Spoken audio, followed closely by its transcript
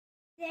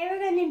Today we're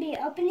going to be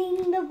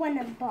opening the one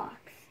box,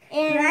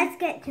 and let's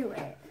get to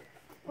it.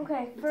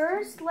 Okay,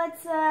 first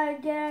let's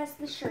guess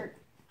the shirt.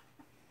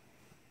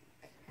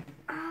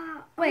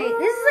 Wait,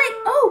 this is like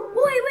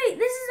wait,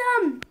 this is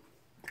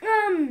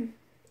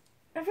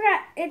I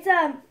forgot.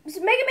 It's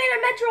Megaman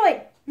and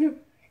Metroid.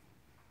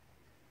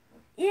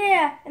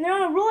 Yeah, and they're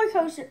on a roller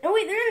coaster. Oh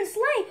wait, they're in a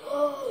sleigh.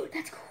 Oh,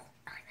 that's cool.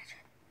 I like that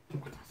shirt.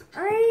 That's awesome.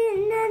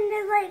 And then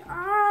there's like,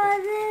 oh,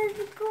 this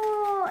is cool.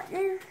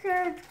 This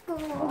shirt's cool.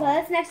 Okay,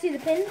 that's next to the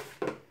pin.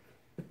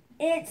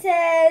 It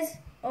says,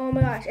 oh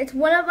my gosh, it's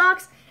one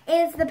box,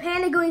 and it's the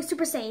panda going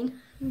Super Saiyan.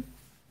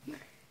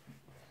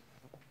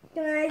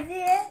 Can I see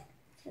it?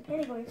 It's the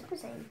panda going Super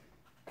Saiyan.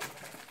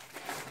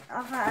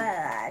 Oh,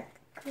 that's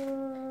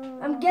cool.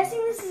 I'm guessing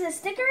this is a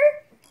sticker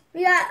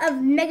we got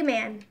of Mega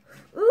Man.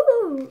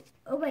 Ooh.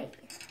 Oh, wait.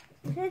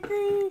 Oh, wait.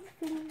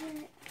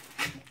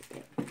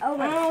 I don't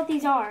know what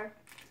these are.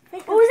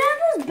 Oh, is that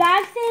those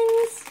bag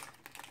things?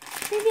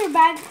 I think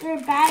they're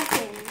bag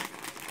things.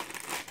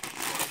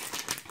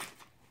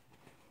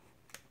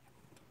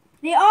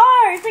 They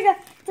are. It's like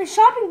a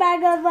shopping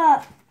bag of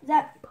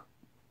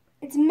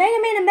it's Mega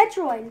Man and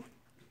Metroid.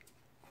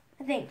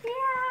 I think.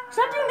 Yeah.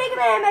 Something Mega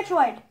Man and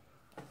Metroid.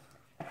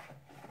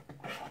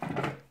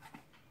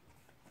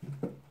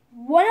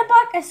 One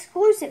box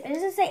exclusive. It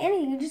doesn't say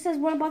anything. It just says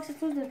one box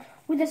exclusive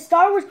with the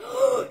Star Wars.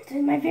 This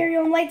is my very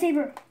own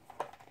lightsaber.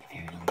 My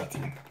very own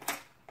lightsaber.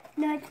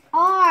 No, it's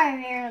our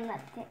very own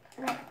lightsaber.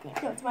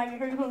 No, it's my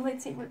very own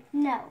lightsaber.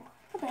 No.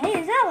 Okay, hey,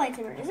 is that a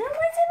lightsaber? Is it a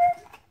lightsaber?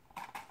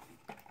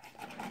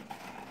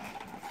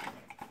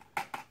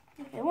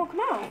 Okay, it won't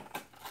come out.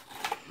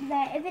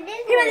 But if it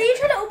is, Here, man, you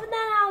try to open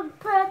that. I'll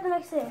put out the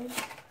next thing.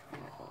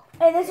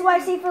 Hey, this is what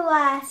I see for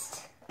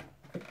last.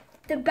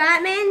 The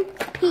Batman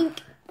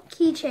pink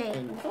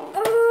keychain.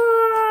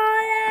 oh,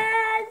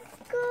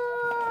 that's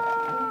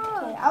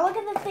cool. Okay, I'll look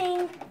at the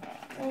thing.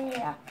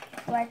 Yeah.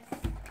 Let's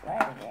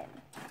start it.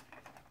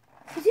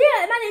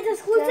 Yeah, man, it's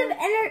exclusive.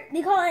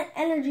 They call it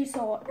energy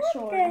sword.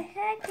 What the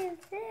heck is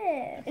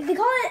this? They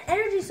call it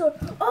energy sword.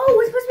 Oh,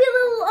 it's supposed to be a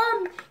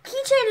little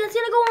keychain that's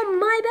gonna go on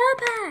my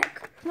backpack.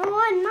 No,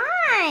 on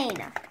mine.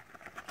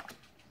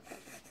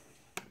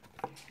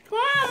 Come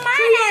on, mine.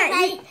 So, yeah,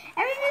 like,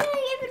 every time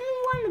you give it in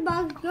one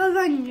box goes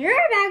on your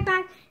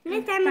backpack.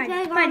 Next time it's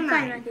gonna go on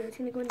mine. Matthew, it's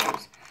gonna go in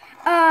yours.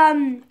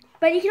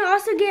 But you can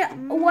also get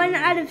 1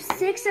 out of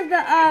 6 of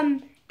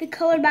the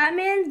colored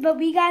Batmans, but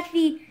we got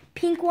the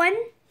pink one.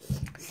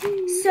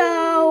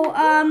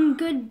 So,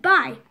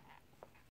 goodbye.